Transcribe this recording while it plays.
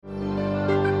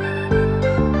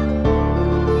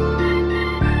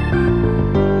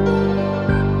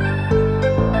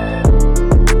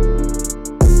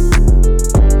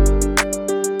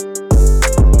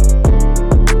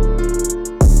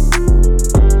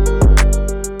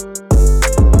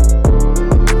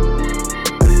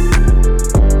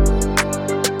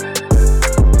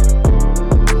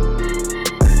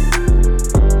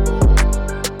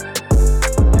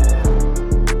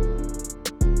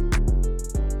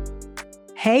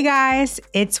Hey guys,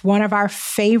 it's one of our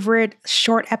favorite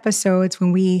short episodes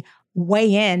when we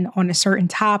weigh in on a certain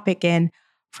topic. And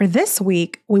for this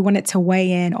week, we wanted to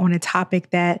weigh in on a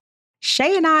topic that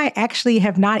Shay and I actually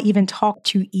have not even talked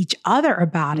to each other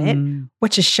about it,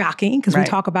 which is shocking because we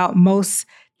talk about most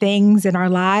things in our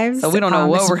lives. So we don't know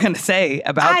what we're going to say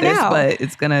about this, but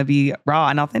it's going to be raw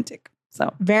and authentic.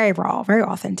 So very raw, very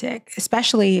authentic,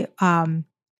 especially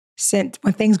since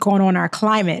when things going on in our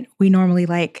climate, we normally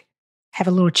have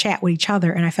a little chat with each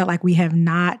other. And I felt like we have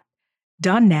not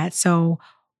done that. So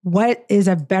what is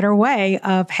a better way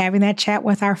of having that chat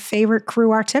with our favorite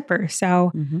crew, our tippers?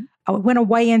 So I went to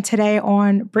weigh in today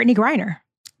on Brittney Griner.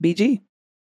 BG.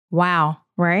 Wow.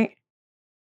 Right?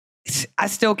 I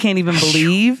still can't even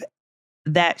believe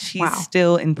that she's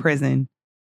still in prison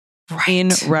in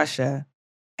Russia.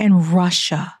 In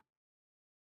Russia.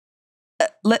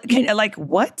 What?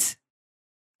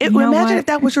 Imagine if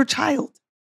that was your child.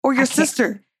 Or your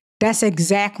sister. That's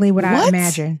exactly what I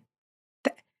imagine.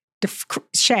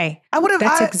 Shay,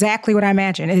 that's exactly what I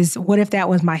imagine is what if that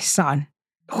was my son?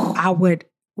 I would,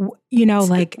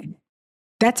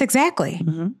 that's exactly.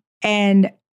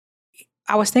 And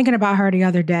I was thinking about her the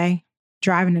other day,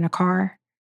 driving in a car.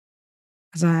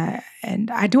 And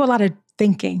I do a lot of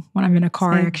thinking when I'm in a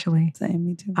car, actually. Same,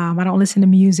 me too. I don't listen to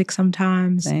music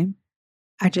sometimes. Same.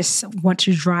 I just want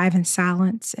to drive in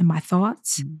silence in my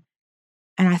thoughts.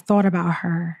 And I thought about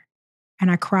her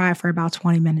and I cried for about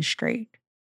 20 minutes straight.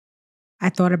 I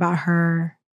thought about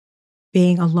her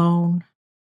being alone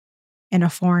in a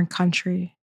foreign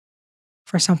country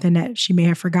for something that she may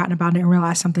have forgotten about and didn't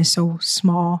realize something so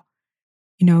small,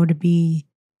 to be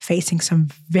facing some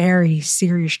very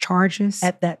serious charges.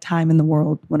 At that time in the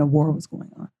world when a war was going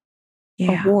on.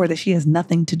 Yeah. A war that she has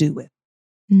nothing to do with.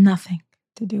 Nothing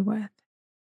to do with.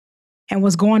 And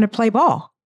was going to play ball.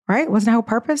 Right? Wasn't that her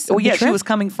purpose? Oh, yeah. She was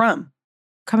coming from.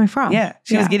 Yeah.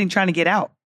 She was trying to get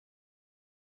out.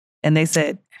 And they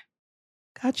said,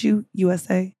 got you,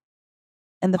 USA.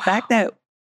 And the fact that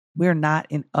we're not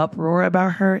in uproar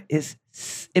about her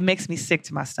it makes me sick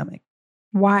to my stomach.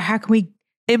 Why? How can we?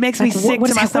 It makes me sick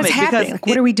to my stomach. What's happening?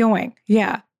 What are we doing?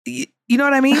 Yeah. You know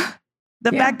what I mean?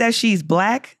 The fact that she's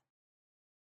Black,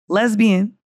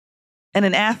 lesbian, and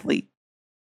an athlete.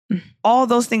 All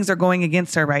those things are going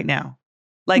against her right now.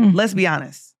 Let's be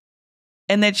honest.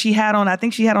 And that I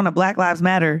think she had on a Black Lives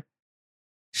Matter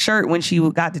shirt when she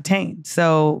got detained.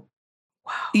 So,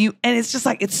 and it's just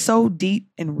it's so deep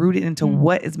and rooted into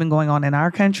what has been going on in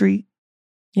our country.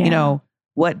 Yeah.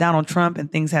 What Donald Trump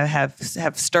and things have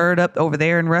stirred up over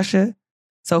there in Russia.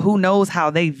 So who knows how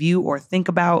they view or think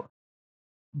about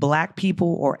Black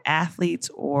people or athletes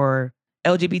or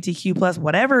LGBTQ plus,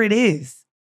 whatever it is.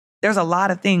 There's a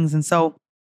lot of things. And so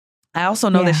I also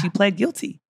know that she pled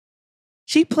guilty.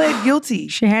 She pled guilty.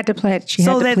 She had to plead.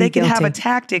 So that they can have a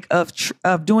tactic of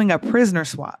doing a prisoner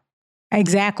swap.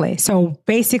 Exactly. So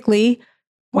basically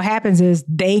what happens is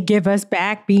they give us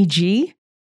back BG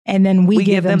and then we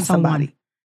give them somebody.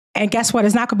 And guess what?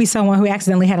 It's not going to be someone who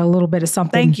accidentally had a little bit of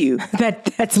something. Thank you.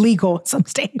 That's legal in some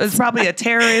states. It's probably a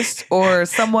terrorist or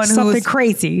someone who's something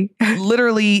crazy.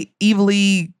 Literally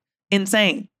evilly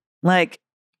insane. Wow.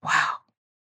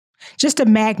 Just the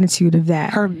magnitude of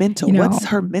that. Her mental. What's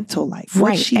her mental life?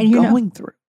 What's she going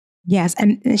through? Yes.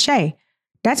 And Shay,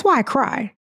 that's why I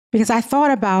cried. Because I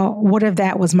thought about what if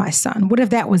that was my son? What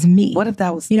if that was me? What if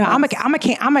that was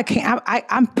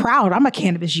I'm proud. I'm a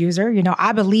cannabis user.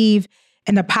 I believe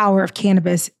in the power of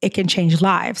cannabis. It can change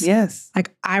lives. Yes.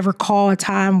 I recall a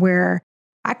time where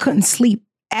I couldn't sleep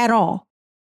at all.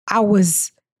 I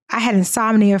had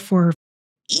insomnia for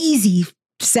easy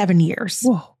 7 years.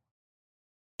 Whoa.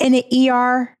 In the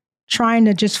ER, trying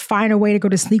to just find a way to go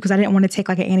to sleep because I didn't want to take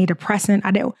an antidepressant.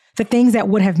 The things that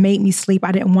would have made me sleep,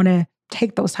 I didn't want to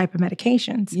take those type of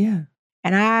medications. Yeah.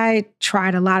 And I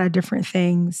tried a lot of different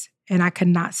things and I could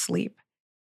not sleep.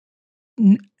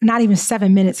 Not even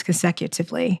 7 minutes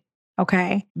consecutively.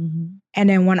 Okay. Mm-hmm. And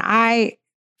then when I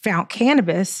found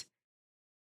cannabis,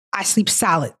 I sleep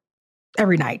solid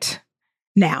every night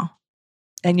now.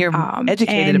 And you're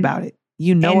educated about it.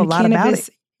 You know a lot about it.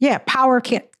 Yeah,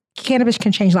 cannabis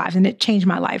can change lives, and it changed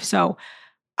my life. So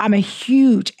I'm a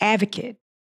huge advocate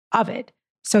of it.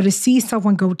 So to see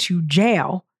someone go to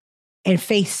jail and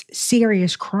face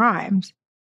serious crimes,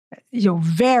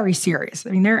 very serious.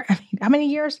 How many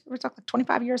years? We're talking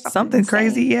 25 years? Something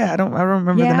crazy. Yeah, I don't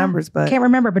remember the numbers, but can't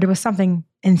remember, but it was something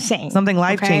insane. Something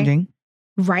life-changing.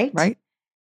 Okay? Right.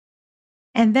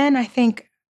 And then I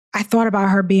thought about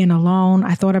her being alone.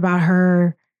 I thought about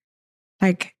her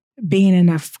being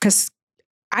because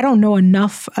I don't know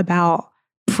enough about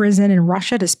prison in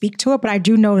Russia to speak to it, but I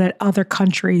do know that other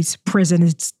countries' prison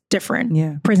is different.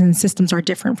 Yeah. Prison systems are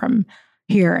different from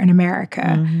here in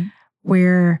America,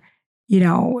 where, you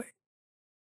know,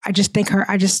 I just think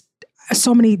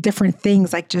so many different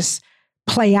things like just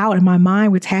play out in my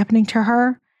mind what's happening to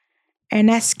her. And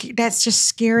that's just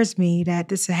scares me that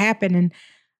this happened.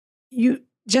 And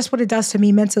just what it does to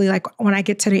me mentally, like when I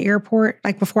get to the airport,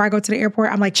 like before I go to the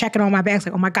airport, I'm like checking on my bags,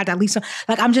 like, oh my God, that Lisa,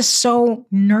 like I'm just so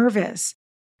nervous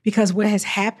because what has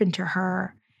happened to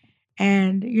her.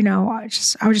 And, you know, I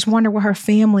just wonder what her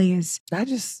family is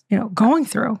going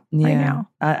through right now.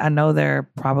 I know they're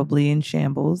probably in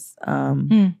shambles.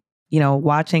 You know,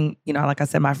 watching, you know, like I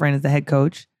said, my friend is the head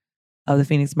coach of the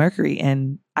Phoenix Mercury,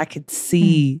 and I could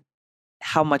see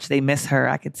how much they miss her.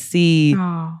 I could see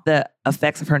the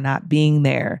effects of her not being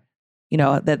there, you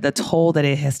know, that the toll that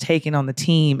it has taken on the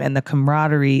team and the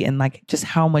camaraderie and like just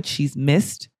how much she's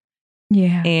missed.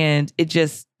 Yeah. And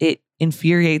it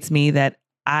infuriates me that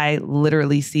I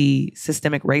literally see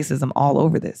systemic racism all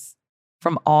over this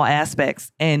from all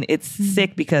aspects. And it's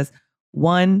sick because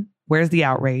one, where's the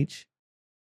outrage?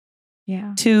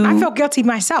 Yeah. Two, I feel guilty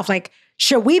myself. Like,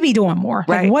 should we be doing more?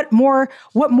 Right. Like,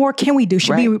 what more can we do?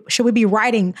 Should we be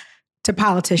writing to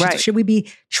politicians? Right. Should we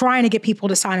be trying to get people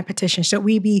to sign a petition? Should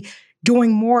we be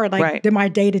doing more like than my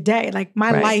day-to-day? Like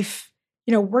my life,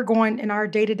 you know, we're going in our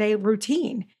day-to-day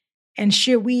routine. And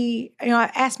should we, you know,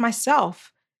 I ask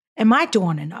myself, am I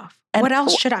doing enough? And what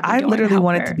else should I be doing? I literally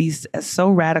wanted to be so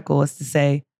radical as to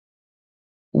say,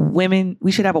 women,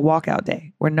 we should have a walkout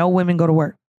day where no women go to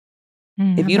work.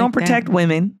 If you don't protect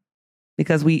women,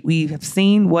 because we have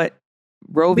seen what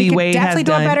Roe v. Wade has done. Definitely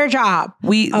do a better job.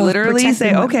 We literally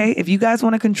say, okay, if you guys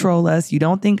want to control us, you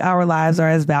don't think our lives are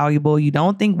as valuable, you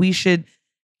don't think we should,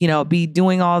 you know, be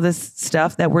doing all this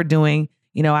stuff that we're doing.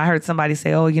 You know, I heard somebody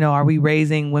say, oh, you know, are we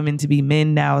raising women to be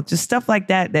men now? Just stuff like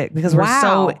that because we're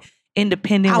so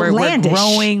independent, we're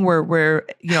growing, we're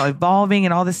you know, evolving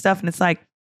and all this stuff. And it's like,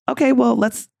 okay, well,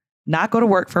 let's not go to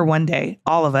work for one day,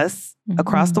 all of us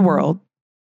across the world,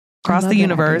 across the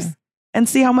universe, and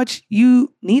see how much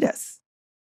you need us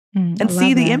and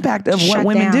see the impact of what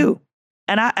women do.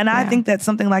 And I think that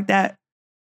something like that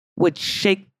would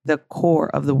shake the core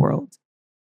of the world.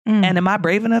 And am I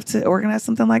brave enough to organize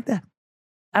something like that?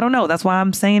 I don't know. That's why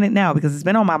I'm saying it now, because it's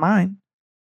been on my mind,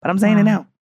 but I'm saying it now.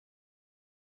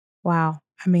 Wow.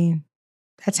 I mean,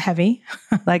 that's heavy.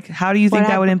 Like, how do you think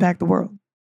that would impact the world?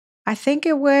 I think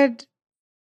it would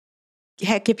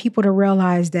get people to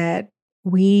realize that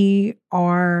we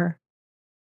are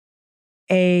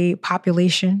a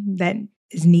population that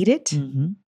is needed.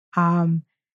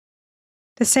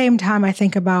 The same time, I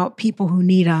think about people who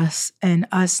need us and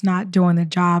us not doing the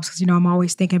jobs. Because, you know, I'm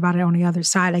always thinking about it on the other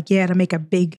side. Like, yeah, to make a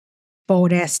big,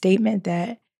 bold ass statement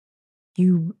that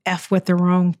you F with the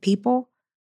wrong people.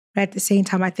 But at the same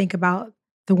time, I think about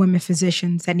the women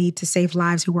physicians that need to save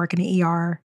lives who work in the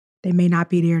ER. They may not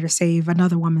be there to save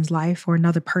another woman's life or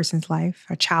another person's life,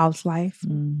 a child's life,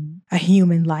 a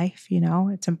human life. You know,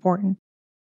 it's important.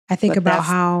 I think about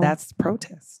how that's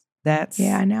protest.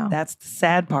 I know. That's the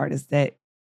sad part, is that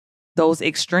those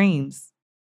extremes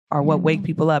are what wake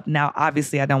people up. Now,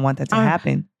 obviously, I don't want that to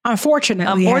happen.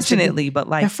 Unfortunately, but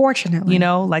like, unfortunately, you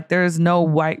know, like there's no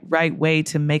right way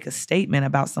to make a statement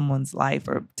about someone's life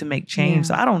or to make change.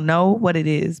 So I don't know what it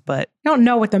is, but I don't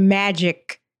know what the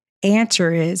magic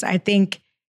answer is. I think,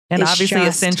 and obviously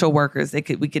essential workers,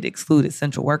 we could exclude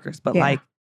essential workers, but like,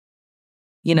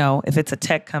 you know, if it's a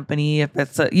tech company, if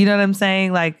it's you know what I'm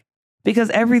saying? Like, because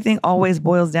everything always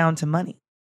boils down to money.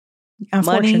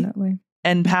 Unfortunately. Money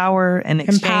and power and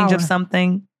exchange of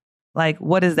something. Like,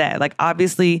 what is that? Like,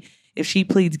 obviously, if she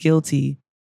pleads guilty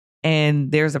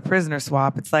and there's a prisoner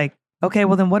swap, it's like, okay,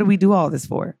 well, then what do we do all this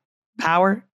for?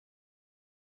 Power?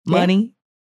 Money?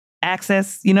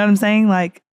 Access? You know what I'm saying?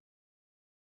 Like,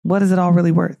 what is it all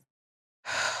really worth?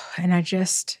 And it's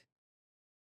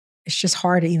just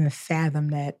hard to even fathom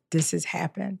that this has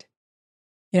happened.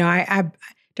 You know,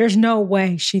 there's no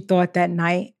way she thought that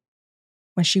night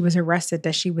when she was arrested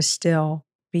that she would still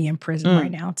be in prison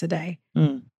right now today,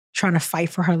 trying to fight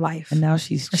for her life. And now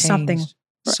she's for something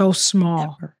so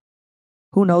small. Ever.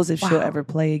 Who knows if she'll ever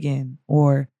play again,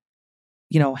 or,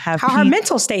 you know, have how her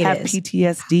mental state is.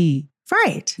 PTSD.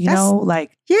 Right. You know,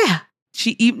 like,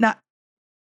 she even not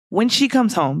when she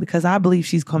comes home, because I believe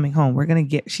she's coming home.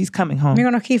 She's coming home. We're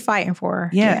going to keep fighting for her.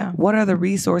 Yeah. What are the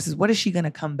resources? What is she going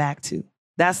to come back to?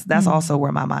 That's also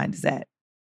where my mind is at.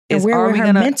 And where will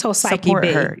her mental psyche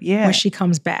be when she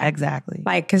comes back? Exactly.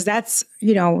 Like, because that's,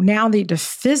 you know, now the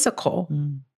physical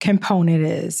component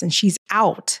is, and she's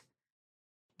out.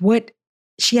 What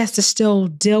she has to still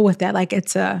deal with that. Like,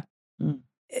 it's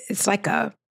it's like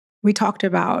we talked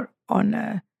about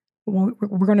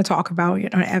we're going to talk about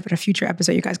in a future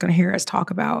episode, you guys are going to hear us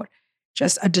talk about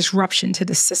just a disruption to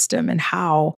the system and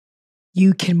how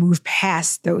you can move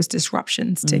past those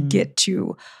disruptions to get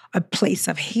to a place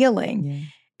of healing. Yeah.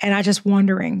 And I just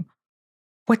wondering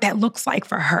what that looks like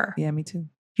for her. Yeah, me too.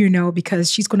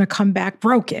 Because she's going to come back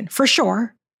broken for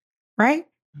sure, right?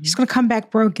 She's going to come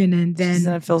back broken, and then she's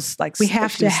gonna feel like we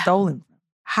have to stolen.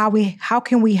 How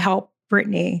can we help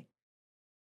Brittany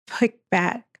put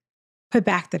back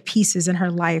the pieces in her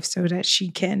life so that she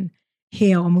can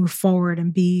heal and move forward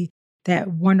and be that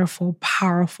wonderful,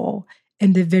 powerful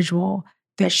individual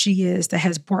that she is, that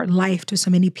has brought life to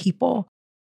so many people.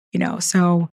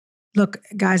 So look,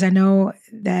 guys, I know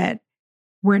that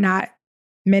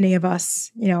many of us,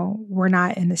 we're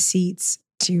not in the seats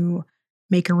to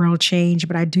make a real change,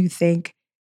 but I do think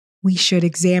we should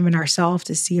examine ourselves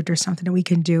to see if there's something that we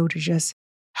can do to just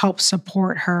help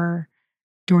support her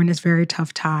during this very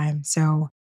tough time. So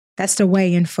that's the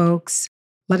way in, folks.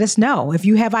 Let us know if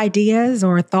you have ideas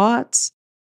or thoughts.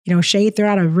 Shay threw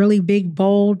out a really big,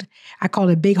 bold, I call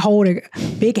it big,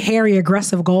 hairy,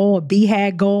 aggressive goal, a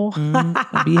BHAG goal.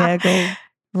 A BHAG goal.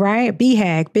 Right?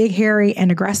 BHAG, big, hairy, and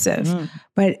aggressive.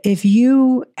 But if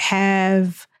you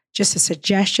have just a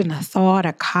suggestion, a thought,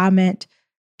 a comment,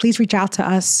 please reach out to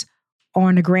us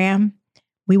on the gram.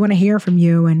 We want to hear from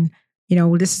you. And,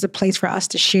 this is a place for us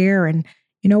to share. And,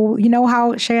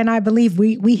 how Shay and I believe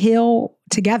we heal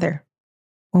together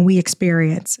when we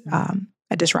experience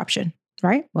a disruption,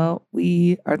 right? Well,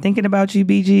 we are thinking about you,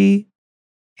 BG.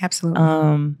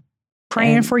 Absolutely.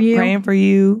 Praying for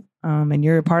you. And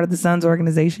you're a part of the Sons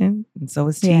organization. And so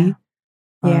is T.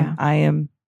 Yeah. I am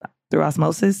through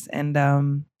osmosis,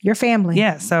 and your family.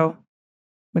 Yeah. So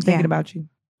we're thinking about you.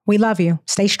 We love you.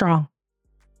 Stay strong.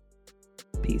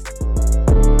 Peace.